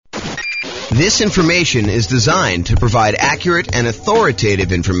This information is designed to provide accurate and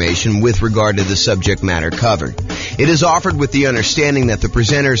authoritative information with regard to the subject matter covered. It is offered with the understanding that the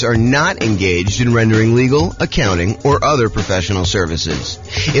presenters are not engaged in rendering legal, accounting, or other professional services.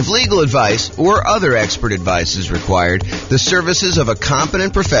 If legal advice or other expert advice is required, the services of a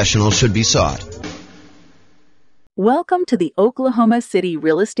competent professional should be sought. Welcome to the Oklahoma City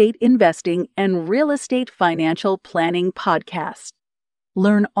Real Estate Investing and Real Estate Financial Planning Podcast.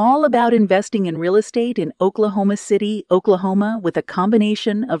 Learn all about investing in real estate in Oklahoma City, Oklahoma, with a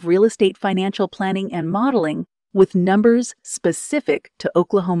combination of real estate financial planning and modeling with numbers specific to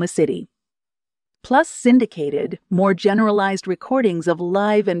Oklahoma City. Plus syndicated, more generalized recordings of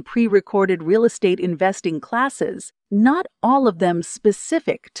live and pre-recorded real estate investing classes, not all of them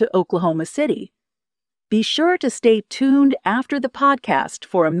specific to Oklahoma City. Be sure to stay tuned after the podcast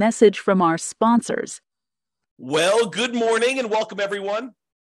for a message from our sponsors. Well, good morning and welcome, everyone.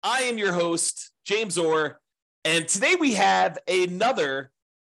 I am your host, James Orr, and today we have another,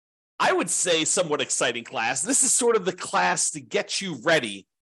 I would say, somewhat exciting class. This is sort of the class to get you ready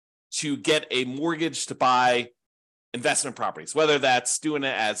to get a mortgage to buy investment properties, whether that's doing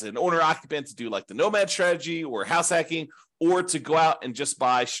it as an owner-occupant to do like the nomad strategy or house hacking, or to go out and just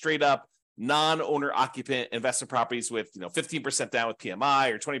buy straight up non-owner occupant investment properties with 15% down with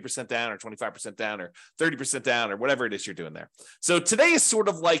PMI or 20% down or 25% down or 30% down or whatever it is you're doing there. So today is sort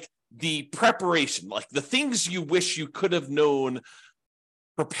of like the preparation, like the things you wish you could have known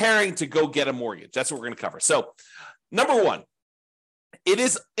preparing to go get a mortgage. That's what we're going to cover. So number one, it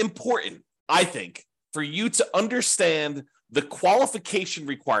is important, I think, for you to understand the qualification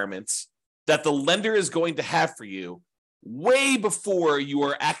requirements that the lender is going to have for you way before you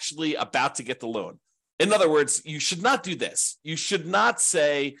are actually about to get the loan. In other words, you should not do this. You should not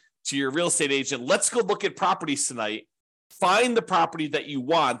say to your real estate agent, let's go look at properties tonight, find the property that you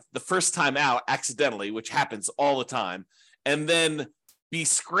want the first time out accidentally, which happens all the time, and then be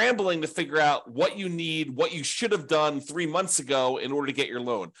scrambling to figure out what you need, what you should have done 3 months ago in order to get your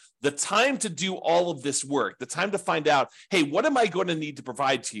loan. The time to do all of this work, the time to find out, hey, what am I going to need to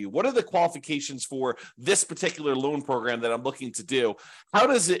provide to you? What are the qualifications for this particular loan program that I'm looking to do? How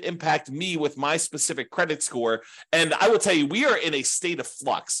does it impact me with my specific credit score? And I will tell you, we are in a state of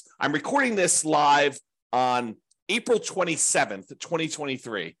flux. I'm recording this live on April 27th,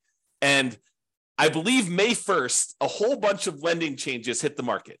 2023. And I believe May 1st, a whole bunch of lending changes hit the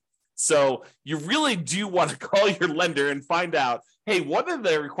market. So you really do want to call your lender and find out, hey, what are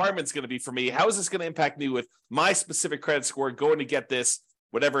the requirements going to be for me? How is this going to impact me with my specific credit score going to get this,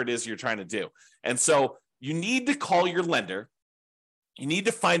 whatever it is you're trying to do? And so you need to call your lender. You need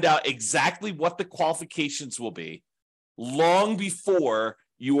to find out exactly what the qualifications will be long before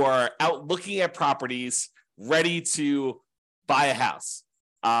you are out looking at properties ready to buy a house.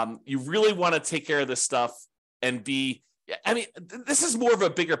 You really want to take care of this stuff and this is more of a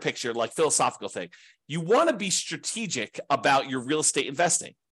bigger picture, like philosophical thing. You want to be strategic about your real estate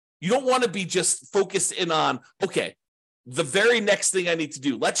investing. You don't want to be just focused in on, okay, the very next thing I need to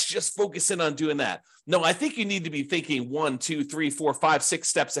do, let's just focus in on doing that. No, I think you need to be thinking 1, 2, 3, 4, 5, 6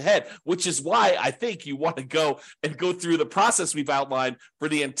 steps ahead, which is why I think you want to go through the process we've outlined for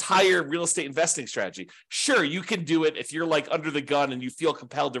the entire real estate investing strategy. Sure, you can do it if you're like under the gun and you feel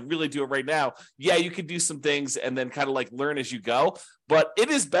compelled to really do it right now. Yeah, you can do some things and then kind of like learn as you go. But it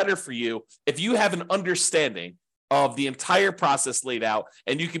is better for you if you have an understanding of the entire process laid out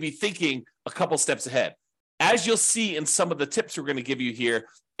and you can be thinking a couple steps ahead. As you'll see in some of the tips we're going to give you here,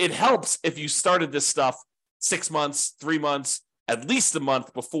 it helps if you started this stuff 6 months, 3 months, at least a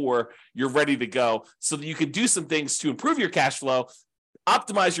month before you're ready to go so that you can do some things to improve your cash flow,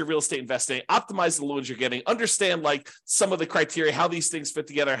 optimize your real estate investing, optimize the loans you're getting, understand like some of the criteria, how these things fit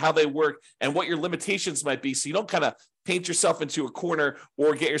together, how they work, and what your limitations might be so you don't kind of paint yourself into a corner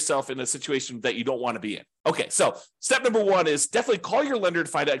or get yourself in a situation that you don't want to be in. Okay, so step number one is definitely call your lender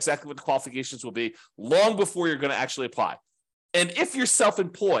to find out exactly what the qualifications will be long before you're going to actually apply. And if you're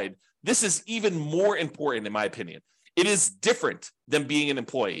self-employed, this is even more important, in my opinion. It is different than being an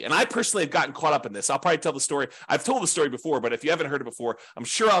employee. And I personally have gotten caught up in this. I'll probably tell the story. I've told the story before, but if you haven't heard it before, I'm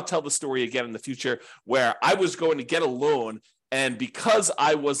sure I'll tell the story again in the future where I was going to get a loan. And because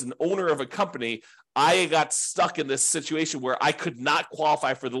I was an owner of a company, I got stuck in this situation where I could not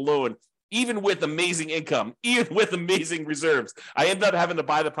qualify for the loan, even with amazing income, even with amazing reserves. I ended up having to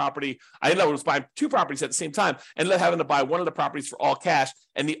buy the property. I ended up buying 2 properties at the same time. I ended up having to buy one of the properties for all cash.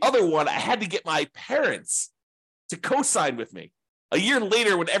 And the other one, I had to get my parents to co-sign with me. A year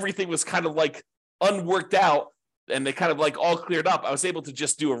later, when everything was kind of like unworked out and they kind of like all cleared up, I was able to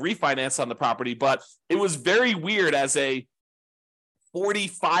just do a refinance on the property. But it was very weird as a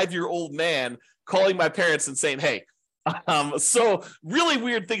 45-year-old man calling my parents and saying, hey, so really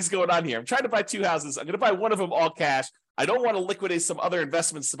weird things going on here. I'm trying to buy 2 houses. I'm going to buy one of them all cash. I don't want to liquidate some other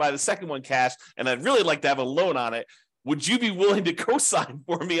investments to buy the second one cash, and I'd really like to have a loan on it. Would you be willing to co-sign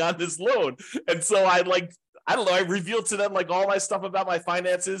for me on this loan? And so I revealed to them like all my stuff about my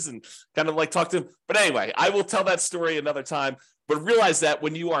finances and kind of like talk to them. But anyway, I will tell that story another time. But realize that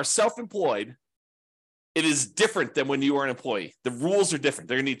when you are self-employed, it is different than when you are an employee. The rules are different.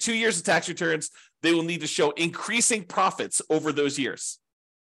 They're going to need 2 years of tax returns. They will need to show increasing profits over those years.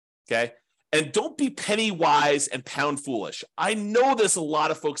 Okay. And don't be penny wise and pound foolish. I know there's a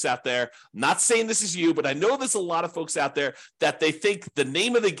lot of folks out there, I'm not saying this is you, but I know there's a lot of folks out there that they think the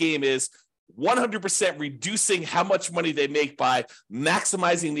name of the game is 100% reducing how much money they make by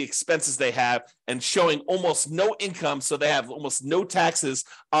maximizing the expenses they have and showing almost no income, so they have almost no taxes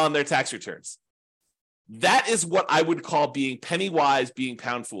on their tax returns. That is what I would call being penny wise, being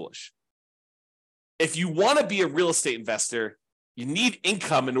pound foolish. If you want to be a real estate investor, you need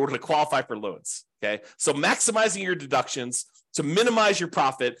income in order to qualify for loans, okay? So maximizing your deductions to minimize your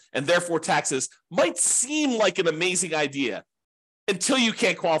profit and therefore taxes might seem like an amazing idea until you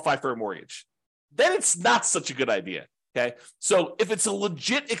can't qualify for a mortgage. Then it's not such a good idea, okay? So if it's a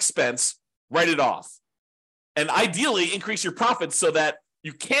legit expense, write it off. And ideally, increase your profits so that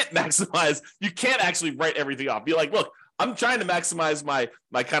you can't maximize, you can't actually write everything off. Be like, look, I'm trying to maximize my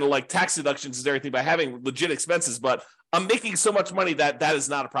kind of like tax deductions and everything by having legit expenses, but I'm making so much money that that is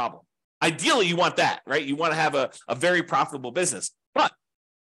not a problem. Ideally, you want that, right? You want to have a very profitable business, but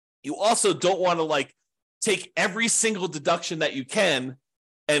you also don't want to like take every single deduction that you can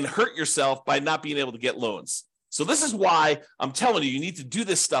and hurt yourself by not being able to get loans. So this is why I'm telling you need to do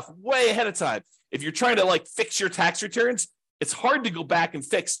this stuff way ahead of time. If you're trying to like fix your tax returns, it's hard to go back and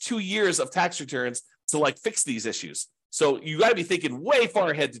fix 2 years of tax returns to like fix these issues. So you got to be thinking way far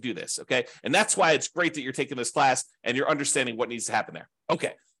ahead to do this, okay? And that's why it's great that you're taking this class and you're understanding what needs to happen there.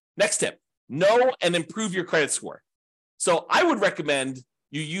 Okay, next tip, know and improve your credit score. So I would recommend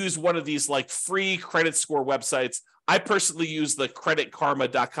you use one of these like free credit score websites. I personally use the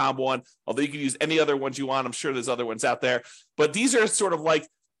creditkarma.com one, although you can use any other ones you want. I'm sure there's other ones out there, but these are sort of like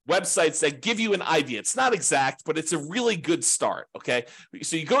websites that give you an idea. It's not exact, but it's a really good start, okay?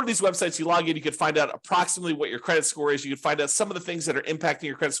 So you go to these websites, you log in, you can find out approximately what your credit score is. You can find out some of the things that are impacting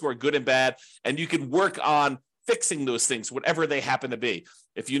your credit score, good and bad, and you can work on fixing those things, whatever they happen to be.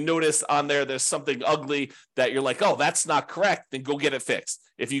 If you notice on there's something ugly that you're like, oh, that's not correct, then go get it fixed.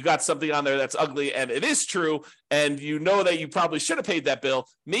 If you got something on there that's ugly and it is true, and you know that you probably should have paid that bill,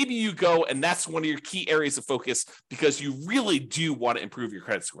 maybe you go and that's one of your key areas of focus because you really do want to improve your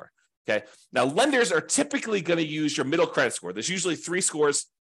credit score. Okay. Now, lenders are typically going to use your middle credit score. There's usually 3 scores.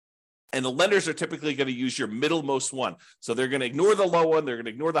 And the lenders are typically going to use your middlemost one. So they're going to ignore the low one, they're going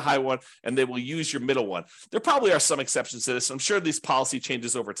to ignore the high one, and they will use your middle one. There probably are some exceptions to this. I'm sure these policy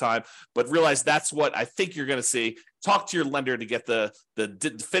changes over time, but realize that's what I think you're going to see. Talk to your lender to get the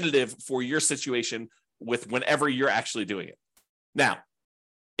definitive for your situation with whenever you're actually doing it. Now,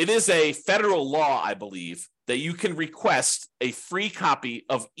 it is a federal law, I believe, that you can request a free copy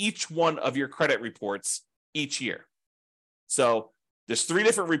of each one of your credit reports each year. So there's 3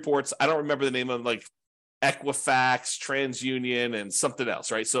 different reports. I don't remember the name of them, like Equifax, TransUnion, and something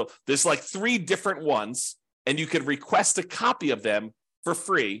else, right? So there's like 3 different ones, and you can request a copy of them for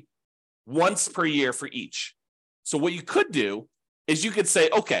free once per year for each. So what you could do is you could say,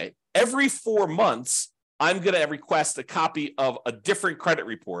 okay, every 4 months, I'm going to request a copy of a different credit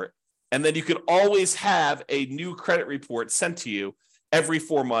report, and then you could always have a new credit report sent to you every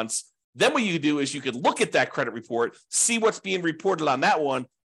 4 months. Then what you do is you could look at that credit report, see what's being reported on that one,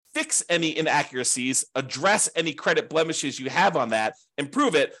 fix any inaccuracies, address any credit blemishes you have on that,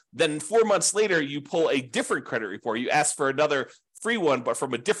 improve it. Then 4 months later, you pull a different credit report. You ask for another free one, but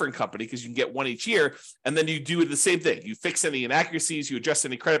from a different company because you can get one each year. And then you do the same thing. You fix any inaccuracies, you address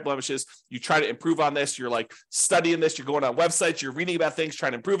any credit blemishes, you try to improve on this. You're like studying this, you're going on websites, you're reading about things,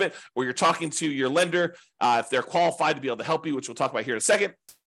 trying to improve it, or you're talking to your lender if they're qualified to be able to help you, which we'll talk about here in a second.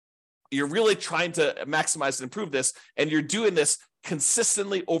 You're really trying to maximize and improve this, and you're doing this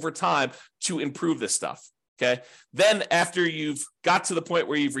consistently over time to improve this stuff, okay? Then after you've got to the point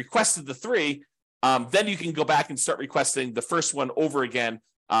where you've requested the 3, then you can go back and start requesting the first one over again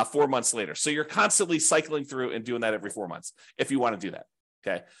 4 months later. So you're constantly cycling through and doing that every 4 months if you want to do that,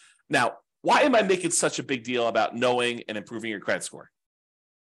 okay? Now, why am I making such a big deal about knowing and improving your credit score?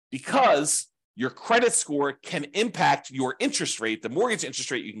 Because your credit score can impact your interest rate, the mortgage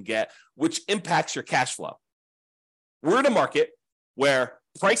interest rate you can get, which impacts your cash flow. We're in a market where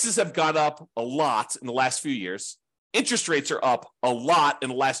prices have gone up a lot in the last few years. Interest rates are up a lot in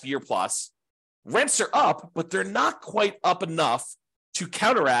the last year plus. Rents are up, but they're not quite up enough to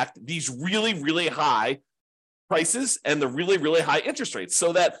counteract these really, really high prices and the really, really high interest rates,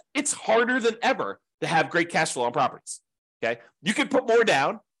 so that it's harder than ever to have great cash flow on properties. Okay. You can put more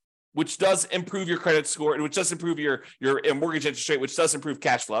down, which does improve your credit score, and which does improve your mortgage interest rate, which does improve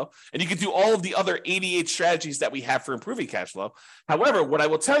cash flow. And you can do all of the other 88 strategies that we have for improving cash flow. However, what I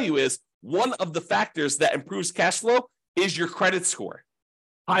will tell you is one of the factors that improves cash flow is your credit score.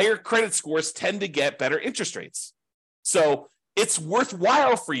 Higher credit scores tend to get better interest rates. So it's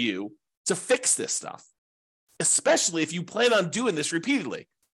worthwhile for you to fix this stuff, especially if you plan on doing this repeatedly.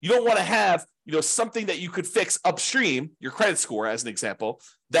 You don't want to have, something that you could fix upstream, your credit score, as an example,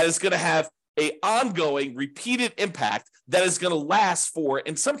 that is going to have an ongoing, repeated impact that is going to last for,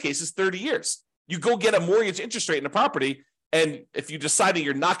 in some cases, 30 years. You go get a mortgage interest rate in a property, and if you decide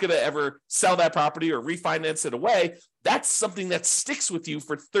you're not going to ever sell that property or refinance it away, that's something that sticks with you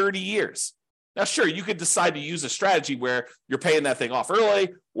for 30 years. Now, sure, you could decide to use a strategy where you're paying that thing off early,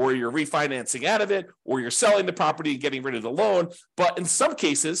 or you're refinancing out of it, or you're selling the property and getting rid of the loan. But in some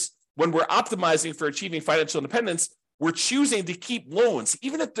cases, when we're optimizing for achieving financial independence, we're choosing to keep loans,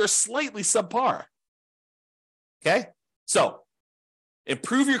 even if they're slightly subpar. Okay? So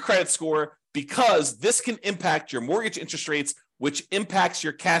improve your credit score, because this can impact your mortgage interest rates, which impacts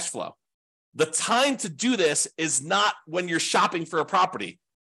your cash flow. The time to do this is not when you're shopping for a property.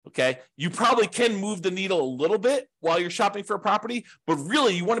 Okay, you probably can move the needle a little bit while you're shopping for a property, but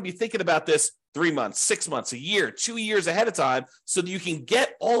really you want to be thinking about this 3 months, 6 months, a year, 2 years ahead of time, so that you can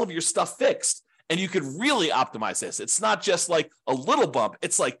get all of your stuff fixed and you can really optimize this. It's not just like a little bump,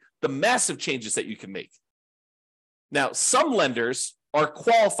 it's like the massive changes that you can make. Now, some lenders are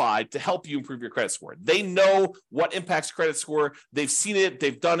qualified to help you improve your credit score. They know what impacts credit score. They've seen it,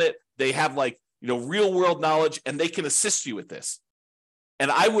 they've done it. They have real world knowledge, and they can assist you with this. And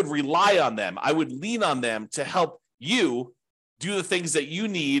I would rely on them. I would lean on them to help you do the things that you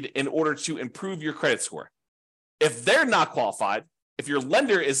need in order to improve your credit score. If they're not qualified, if your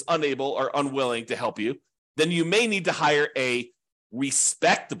lender is unable or unwilling to help you, then you may need to hire a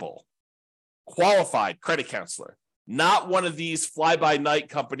respectable, qualified credit counselor, not one of these fly-by-night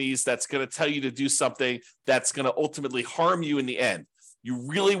companies that's going to tell you to do something that's going to ultimately harm you in the end. You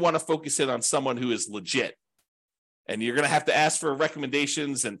really want to focus in on someone who is legit. And you're going to have to ask for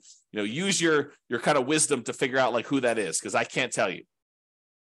recommendations and use your kind of wisdom to figure out who that is, because I can't tell you.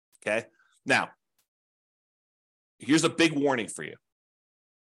 Okay. Now, here's a big warning for you.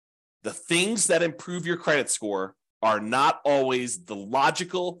 The things that improve your credit score are not always the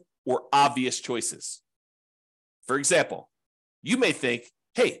logical or obvious choices. For example, you may think,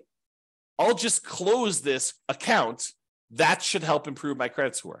 hey, I'll just close this account. That should help improve my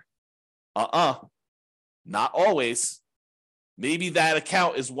credit score. Not always. Maybe that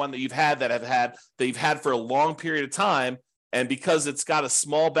account is one that you've had for a long period of time, and because it's got a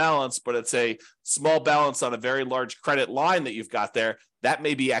small balance, but it's a small balance on a very large credit line that you've got there, that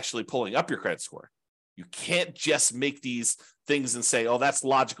may be actually pulling up your credit score. You can't just make these things and say, oh, that's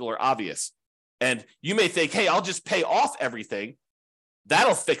logical or obvious. And you may think, hey, I'll just pay off everything.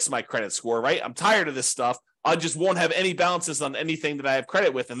 That'll fix my credit score, right? I'm tired of this stuff. I just won't have any balances on anything that I have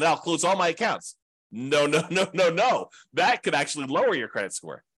credit with, and then I'll close all my accounts. No. That could actually lower your credit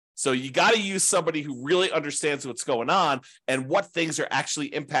score. So you got to use somebody who really understands what's going on and what things are actually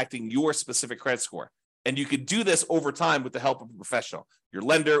impacting your specific credit score. And you could do this over time with the help of a professional, your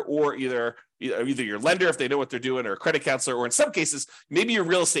lender, or either your lender if they know what they're doing, or a credit counselor, or in some cases, maybe your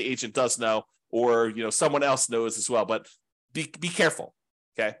real estate agent does know, or someone else knows as well. But be careful.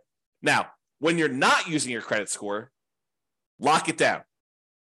 Okay. Now, when you're not using your credit score, lock it down.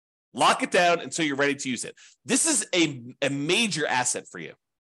 Lock it down until you're ready to use it. This is a major asset for you.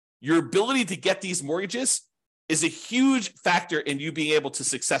 Your ability to get these mortgages is a huge factor in you being able to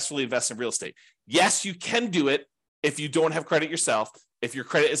successfully invest in real estate. Yes, you can do it if you don't have credit yourself, if your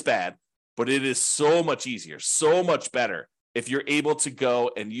credit is bad, but it is so much easier, so much better if you're able to go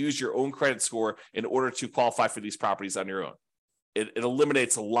and use your own credit score in order to qualify for these properties on your own. It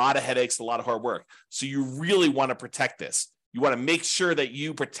eliminates a lot of headaches, a lot of hard work. So you really want to protect this. You want to make sure that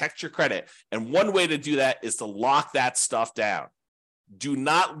you protect your credit. And one way to do that is to lock that stuff down. Do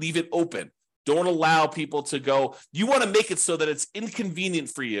not leave it open. Don't allow people to go. You want to make it so that it's inconvenient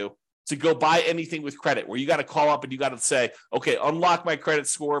for you to go buy anything with credit, where you got to call up and you got to say, okay, unlock my credit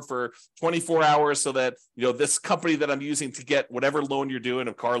score for 24 hours so that, this company that I'm using to get whatever loan you're doing,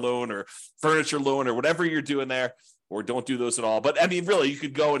 a car loan or furniture loan or whatever you're doing there, or don't do those at all. But I mean, really, you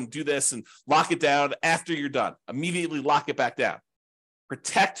could go and do this and lock it down after you're done. Immediately lock it back down.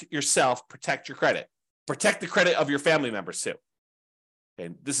 Protect yourself, protect your credit. Protect the credit of your family members too.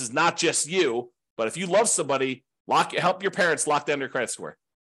 And this is not just you, but if you love somebody, help your parents lock down their credit score,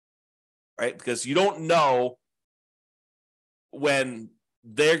 right? Because you don't know when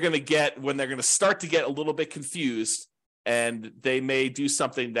they're going to start to get a little bit confused, and they may do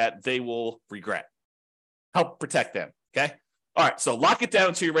something that they will regret. Help protect them, okay? All right, so lock it down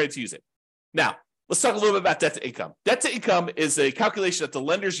until you're ready to use it. Now, let's talk a little bit about debt to income. Debt to income is a calculation that the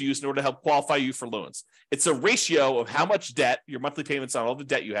lenders use in order to help qualify you for loans. It's a ratio of how much debt, your monthly payments on all the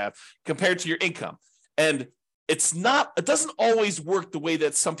debt you have, compared to your income. And it doesn't always work the way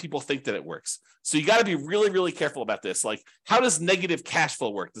that some people think that it works. So you got to be really, really careful about this. Like, how does negative cash flow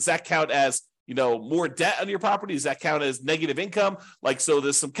work? Does that count as, more debt on your property? Does that count as negative income? So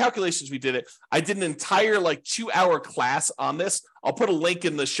there's some calculations we did it. I did an entire 2-hour class on this. I'll put a link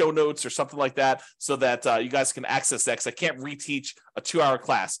in the show notes or something like that so that you guys can access that, because I can't reteach a 2-hour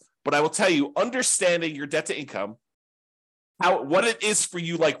class. But I will tell you, understanding your debt to income, what it is for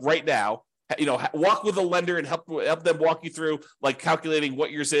you right now, walk with a lender and help them walk you through calculating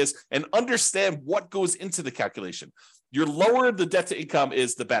what yours is and understand what goes into the calculation. Your lower the debt to income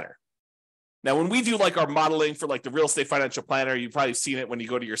is, the better. Now, when we do our modeling for the real estate financial planner, you've probably seen it when you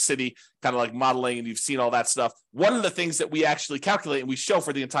go to your city, kind of modeling, and you've seen all that stuff. One of the things that we actually calculate and we show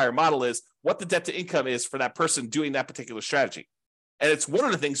for the entire model is what the debt to income is for that person doing that particular strategy. And it's one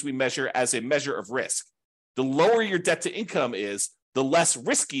of the things we measure as a measure of risk. The lower your debt to income is, the less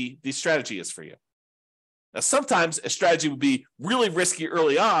risky the strategy is for you. Now, sometimes a strategy would be really risky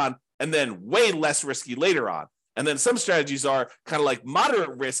early on and then way less risky later on. And then some strategies are kind of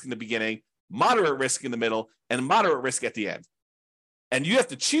moderate risk in the beginning, moderate risk in the middle, and moderate risk at the end. And you have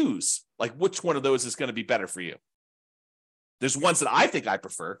to choose which one of those is going to be better for you. There's ones that I think I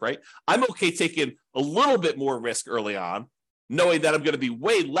prefer, right? I'm okay taking a little bit more risk early on, knowing that I'm going to be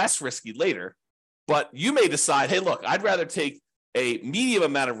way less risky later. But you may decide, hey, look, I'd rather take a medium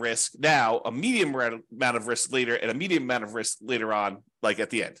amount of risk now, a medium amount of risk later, and a medium amount of risk later on, at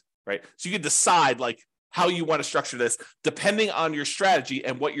the end, right? So you can decide how you want to structure this depending on your strategy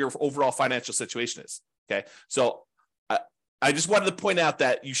and what your overall financial situation is, okay? So I just wanted to point out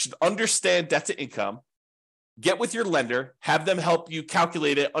that you should understand debt to income, get with your lender, have them help you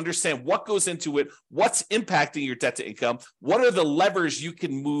calculate it, understand what goes into it, what's impacting your debt to income, what are the levers you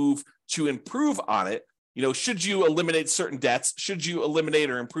can move to improve on it. Should you eliminate certain debts? Should you eliminate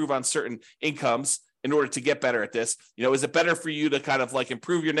or improve on certain incomes in order to get better at this? Is it better for you to kind of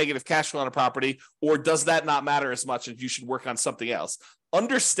improve your negative cash flow on a property, or does that not matter as much and you should work on something else?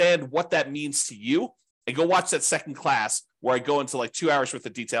 Understand what that means to you and go watch that second class where I go into 2 hours worth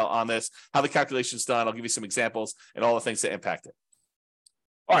of detail on this, how the calculation is done. I'll give you some examples and all the things that impact it.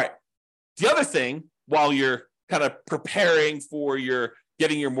 All right. The other thing, while you're kind of preparing for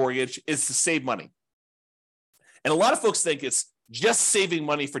getting your mortgage, is to save money. And a lot of folks think it's just saving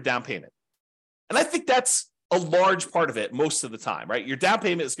money for down payment. And I think that's a large part of it most of the time, right? Your down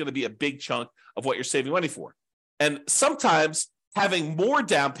payment is going to be a big chunk of what you're saving money for. And sometimes having more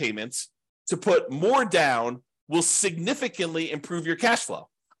down payments to put more down will significantly improve your cash flow.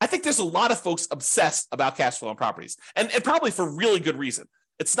 I think there's a lot of folks obsessed about cash flow on properties, and probably for really good reason.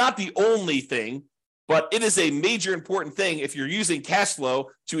 It's not the only thing, but it is a major important thing if you're using cash flow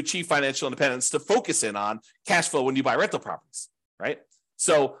to achieve financial independence, to focus in on cash flow when you buy rental properties, right?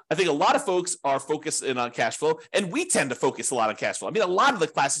 So I think a lot of folks are focused in on cash flow, and we tend to focus a lot on cash flow. I mean, a lot of the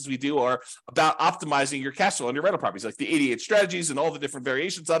classes we do are about optimizing your cash flow on your rental properties, like the 88 strategies and all the different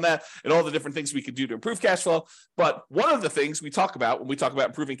variations on that and all the different things we could do to improve cash flow. But one of the things we talk about when we talk about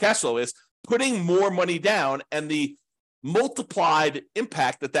improving cash flow is putting more money down and the multiplied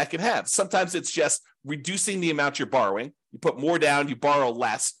impact that can have. Sometimes it's just reducing the amount you're borrowing. You put more down, you borrow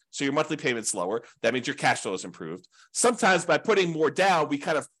less, so your monthly payment's lower. That means your cash flow is improved. Sometimes by putting more down, we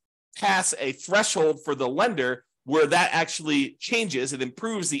kind of pass a threshold for the lender where that actually changes and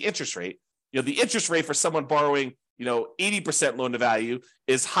improves the interest rate. The interest rate for someone borrowing, 80% loan to value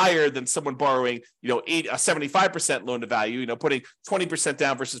is higher than someone borrowing, a 75% loan to value, putting 20%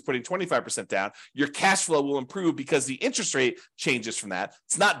 down versus putting 25% down. Your cash flow will improve because the interest rate changes from that.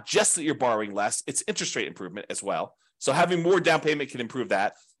 It's not just that you're borrowing less, it's interest rate improvement as well. So having more down payment can improve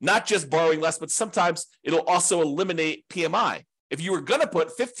that. Not just borrowing less, but sometimes it'll also eliminate PMI. If you were going to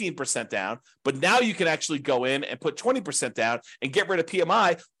put 15% down, but now you can actually go in and put 20% down and get rid of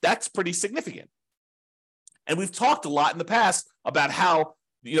PMI, that's pretty significant. And we've talked a lot in the past about how,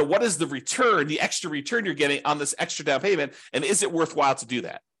 what is the return, the extra return you're getting on this extra down payment, and is it worthwhile to do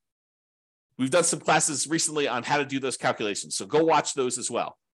that? We've done some classes recently on how to do those calculations, so go watch those as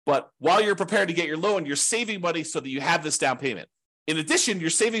well. But while you're preparing to get your loan, you're saving money so that you have this down payment. In addition, you're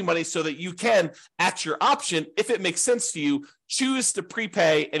saving money so that you can, at your option, if it makes sense to you, choose to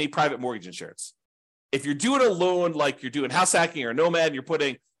prepay any private mortgage insurance. If you're doing a loan like you're doing house hacking or a Nomad, and you're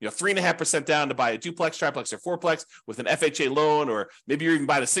putting 3.5% down to buy a duplex, triplex, or fourplex with an FHA loan, or maybe you're even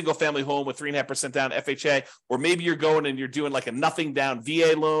buying a single family home with 3.5% down FHA, or maybe you're going and you're doing like a nothing down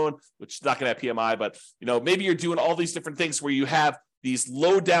VA loan, which is not going to have PMI, but maybe you're doing all these different things where you have these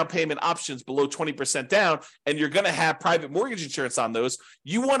low down payment options below 20% down, and you're going to have private mortgage insurance on those.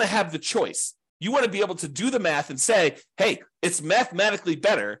 You want to have the choice. You want to be able to do the math and say, hey, it's mathematically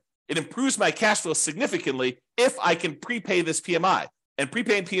better. It improves my cash flow significantly if I can prepay this PMI. And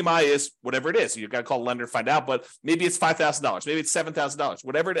prepaying PMI is whatever it is. You've got to call a lender and find out, but maybe it's $5,000, maybe it's $7,000,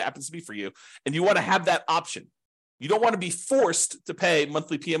 whatever it happens to be for you. And you want to have that option. You don't want to be forced to pay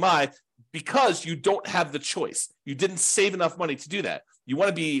monthly PMI because you don't have the choice. You didn't save enough money to do that. You want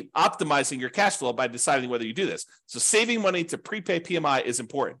to be optimizing your cash flow by deciding whether you do this. So saving money to prepay PMI is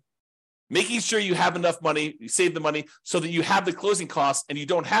important. Making sure you have enough money, you save the money so that you have the closing costs and you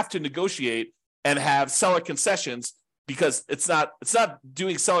don't have to negotiate and have seller concessions, because it's not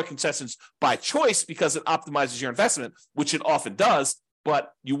doing seller concessions by choice because it optimizes your investment, which it often does,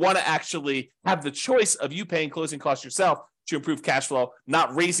 but you want to actually have the choice of you paying closing costs yourself to improve cash flow,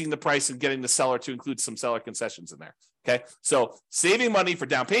 not raising the price and getting the seller to include some seller concessions in there. Okay, so saving money for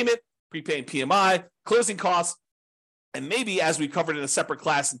down payment, prepaying PMI, closing costs, and maybe, as we covered in a separate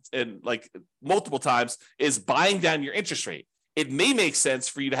class and like multiple times, is buying down your interest rate. It may make sense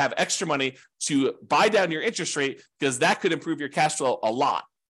for you to have extra money to buy down your interest rate because that could improve your cash flow a lot.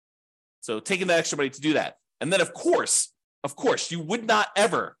 So taking that extra money to do that. And then, of course, you would not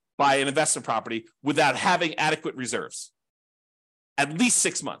ever buy an investment property without having adequate reserves. At least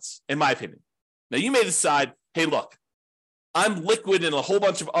 6 months, in my opinion. Now, you may decide, hey, look, I'm liquid in a whole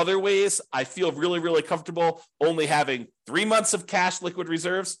bunch of other ways. I feel really, really comfortable only having 3 months of cash liquid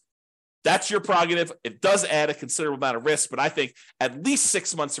reserves. That's your prerogative. It does add a considerable amount of risk, but I think at least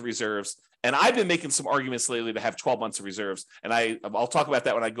 6 months of reserves. And I've been making some arguments lately to have 12 months of reserves. And I'll talk about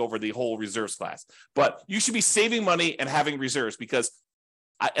that when I go over the whole reserves class. But you should be saving money and having reserves because,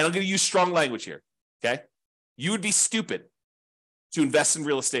 and I'm going to use strong language here, okay? You would be stupid to invest in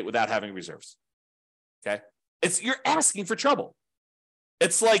real estate without having reserves, okay? You're asking for trouble.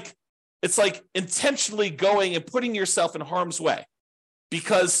 It's like intentionally going and putting yourself in harm's way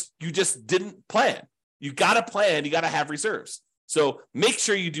because you just didn't plan. You got to plan. You got to have reserves. So make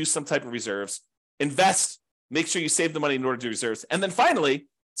sure you do some type of reserves, invest, make sure you save the money in order to do reserves. And then finally,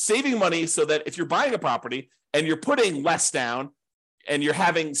 saving money so that if you're buying a property and you're putting less down and you're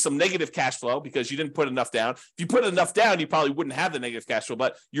having some negative cash flow because you didn't put enough down. If you put enough down, you probably wouldn't have the negative cash flow,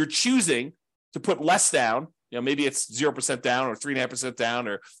 but you're choosing to put less down. Maybe it's 0% down or 3.5% down,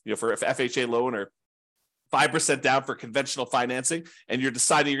 or for FHA loan, or 5% down for conventional financing, and you're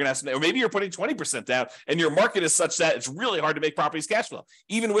deciding you're going to have some, or maybe you're putting 20% down, and your market is such that it's really hard to make properties cash flow,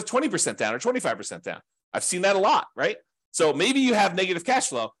 even with 20% down or 25% down. I've seen that a lot, right? So maybe you have negative cash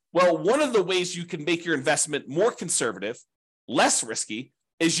flow. Well, one of the ways you can make your investment more conservative, less risky,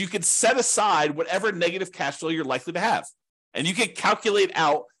 is you can set aside whatever negative cash flow you're likely to have, and you can calculate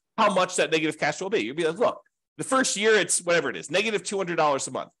out how much that negative cash flow will be. You'll be like, look, the first year, it's whatever it is, negative $200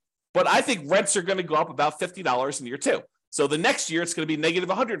 a month. But I think rents are going to go up about $50 in year two. So the next year, it's going to be negative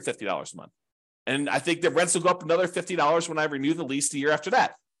 $150 a month. And I think that rents will go up another $50 when I renew the lease the year after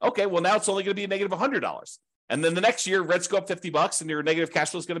that. Okay, well, now it's only going to be a negative $100. And then the next year, rents go up $50 and your negative cash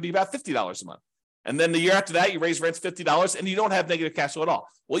flow is going to be about $50 a month. And then the year after that, you raise rents $50 and you don't have negative cash flow at all.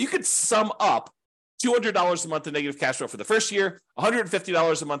 Well, you could sum up $200 a month in negative cash flow for the first year,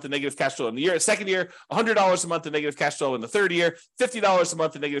 $150 a month in negative cash flow in the second year, $100 a month in negative cash flow in the third year, $50 a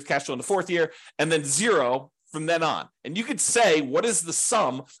month in negative cash flow in the fourth year, and then zero from then on. And you could say, what is the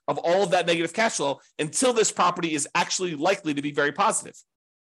sum of all of that negative cash flow until this property is actually likely to be very positive?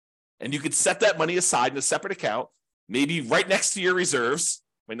 And you could set that money aside in a separate account, maybe right next to your reserves,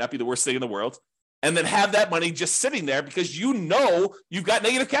 might not be the worst thing in the world, and then have that money just sitting there because you've got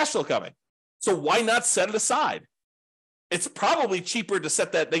negative cash flow coming. So why not set it aside? It's probably cheaper to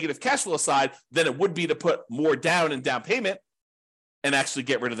set that negative cash flow aside than it would be to put more down in down payment and actually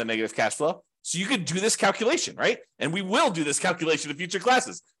get rid of the negative cash flow. So you could do this calculation, right? And we will do this calculation in future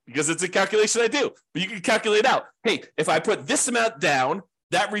classes because it's a calculation I do. But you can calculate out, hey, if I put this amount down,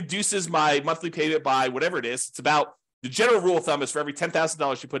 that reduces my monthly payment by whatever it is. It's about, the general rule of thumb is for every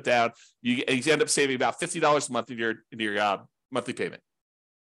 $10,000 you put down, you end up saving about $50 a month in your monthly payment.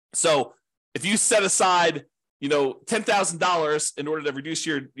 So if you set aside, $10,000 in order to reduce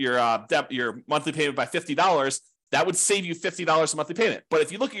your monthly payment by $50, that would save you $50 a monthly payment. But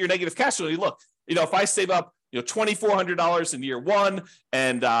if you look at your negative cash flow, if I save up $2,400 in year one,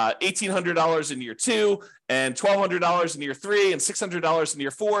 and $1,800 in year two, and $1,200 in year three, and $600 in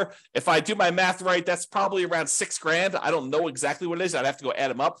year four. If I do my math right, that's probably around $6,000. I don't know exactly what it is. I'd have to go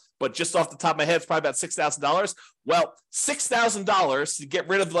add them up, but just off the top of my head, it's probably about $6,000. Well, $6,000 to get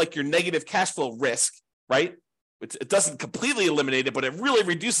rid of like your negative cash flow risk, right? It doesn't completely eliminate it, but it really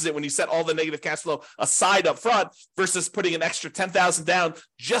reduces it when you set all the negative cash flow aside up front versus putting an extra $10,000 down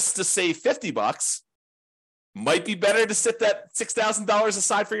just to save $50. Might be better to set that $6,000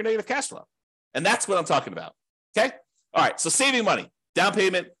 aside for your negative cash flow. And that's what I'm talking about. Okay. All right. So saving money, down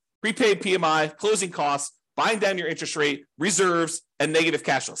payment, prepaid PMI, closing costs, buying down your interest rate, reserves, and negative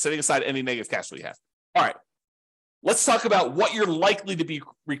cash flow, setting aside any negative cash flow you have. All right. Let's talk about what you're likely to be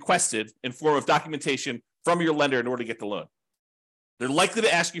requested in form of documentation from your lender in order to get the loan. They're likely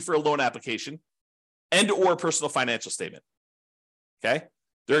to ask you for a loan application and or a personal financial statement. Okay.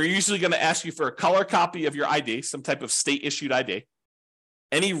 They're usually going to ask you for a color copy of your ID, some type of state issued ID,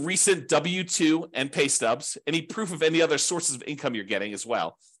 any recent W-2 and pay stubs, any proof of any other sources of income you're getting as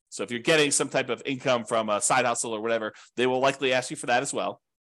well. So if you're getting some type of income from a side hustle or whatever, they will likely ask you for that as well.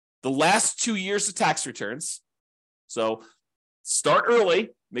 The last 2 years of tax returns. So start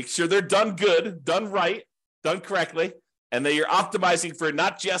early, make sure they're done good, done right, done correctly, and that you're optimizing for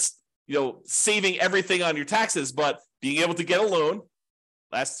not just, saving everything on your taxes, but being able to get a loan.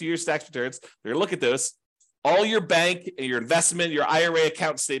 Last 2 years tax returns, they're going to look at those. All your bank and your investment, your IRA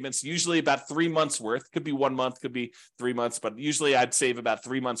account statements, usually about 3 months worth. Could be 1 month, could be 3 months, but usually I'd save about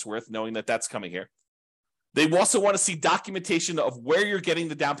 3 months worth, knowing that that's coming here. They also want to see documentation of where you're getting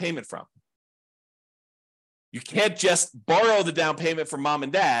the down payment from. You can't just borrow the down payment from mom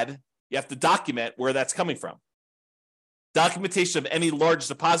and dad. You have to document where that's coming from. Documentation of any large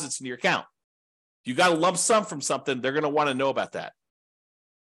deposits in your account. If you got a lump sum from something, they're going to want to know about that.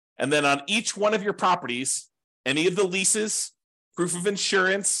 And then on each one of your properties, any of the leases, proof of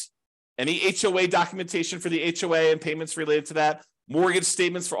insurance, any HOA documentation for the HOA and payments related to that, mortgage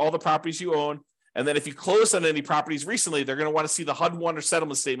statements for all the properties you own. And then if you closed on any properties recently, they're going to want to see the HUD-1 or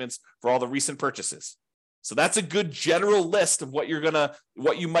settlement statements for all the recent purchases. So that's a good general list of what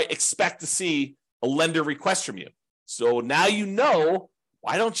you might expect to see a lender request from you. So now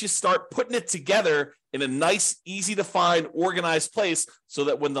why don't you start putting it together in a nice, easy to find, organized place so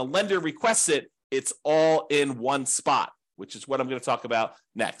that when the lender requests it, it's all in one spot, which is what I'm going to talk about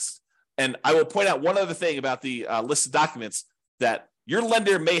next. And I will point out one other thing about the list of documents, that your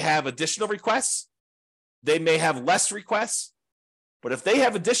lender may have additional requests. They may have less requests, but if they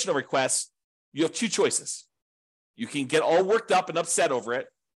have additional requests, you have two choices. You can get all worked up and upset over it.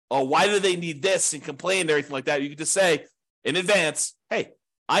 Oh, why do they need this, and complain and everything like that? You can just say in advance, hey,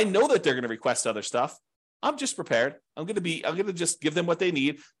 I know that they're going to request other stuff. I'm just prepared. I'm going to just give them what they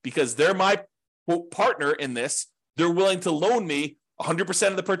need because they're my quote partner in this. They're willing to loan me 100%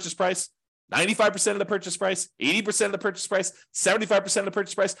 of the purchase price, 95% of the purchase price, 80% of the purchase price, 75% of the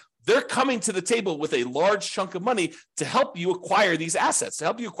purchase price. They're coming to the table with a large chunk of money to help you acquire these assets, to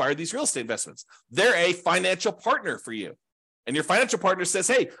help you acquire these real estate investments. They're a financial partner for you. And your financial partner says,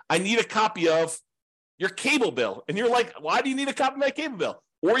 hey, I need a copy of your cable bill. And you're like, why do you need a copy of my cable bill?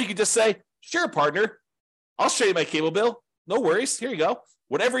 Or you could just say, sure, partner, I'll show you my cable bill. No worries. Here you go.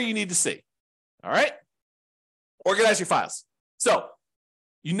 Whatever you need to see. All right. Organize your files. So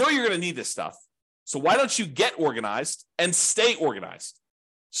you're going to need this stuff. So why don't you get organized and stay organized?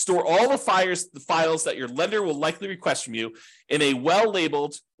 Store all the files that your lender will likely request from you in a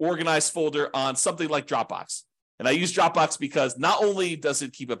well-labeled, organized folder on something like Dropbox. And I use Dropbox because not only does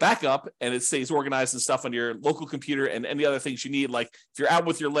it keep a backup and it stays organized and stuff on your local computer and any other things you need, like if you're out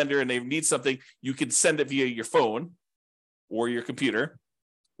with your lender and they need something, you can send it via your phone or your computer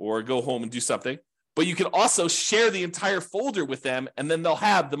or go home and do something. But you can also share the entire folder with them, and then they'll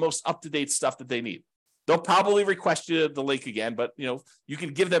have the most up-to-date stuff that they need. They'll probably request you the link again, but you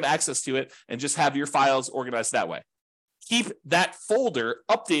can give them access to it and just have your files organized that way. Keep that folder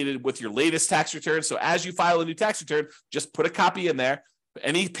updated with your latest tax return. So as you file a new tax return, just put a copy in there.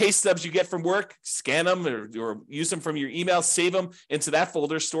 Any pay stubs you get from work, scan them or use them from your email, save them into that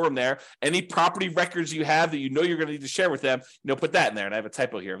folder, store them there. Any property records you have that you're going to need to share with them, put that in there. And I have a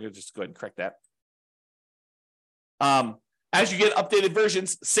typo here. I'm going to just go ahead and correct that. As you get updated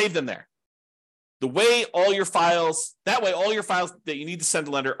versions, save them there. That way all your files that you need to send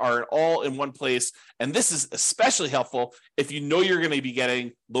to lender are all in one place. And this is especially helpful if you're going to be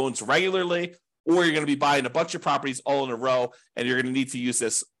getting loans regularly, or you're going to be buying a bunch of properties all in a row, and you're going to need to use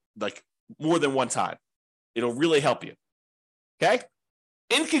this like more than one time. It'll really help you. Okay?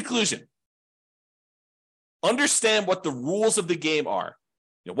 In conclusion, understand what the rules of the game are.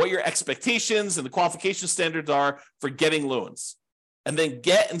 what your expectations and the qualification standards are for getting loans. And then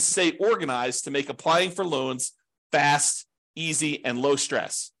get and stay organized to make applying for loans fast, easy, and low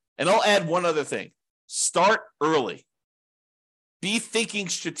stress. And I'll add one other thing. Start early. Be thinking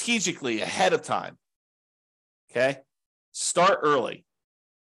strategically ahead of time. Okay? Start early.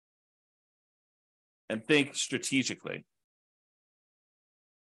 And think strategically.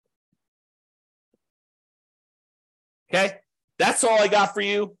 Okay? That's all I got for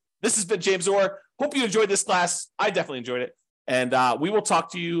you. This has been James Orr. Hope you enjoyed this class. I definitely enjoyed it. And we will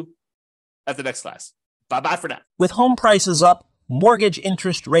talk to you at the next class. Bye-bye for now. With home prices up, mortgage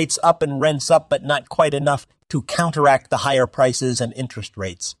interest rates up, and rents up, but not quite enough to counteract the higher prices and interest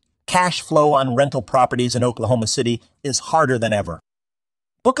rates, cash flow on rental properties in Oklahoma City is harder than ever.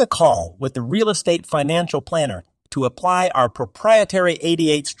 Book a call with the Real Estate Financial Planner to apply our proprietary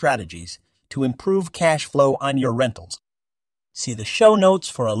 88 strategies to improve cash flow on your rentals. See the show notes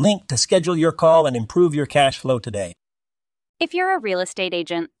for a link to schedule your call and improve your cash flow today. If you're a real estate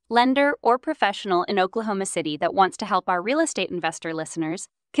agent, lender, or professional in Oklahoma City that wants to help our real estate investor listeners,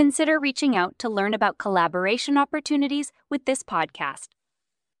 consider reaching out to learn about collaboration opportunities with this podcast.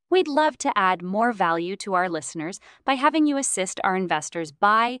 We'd love to add more value to our listeners by having you assist our investors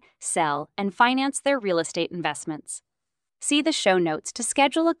buy, sell, and finance their real estate investments. See the show notes to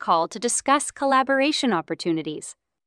schedule a call to discuss collaboration opportunities.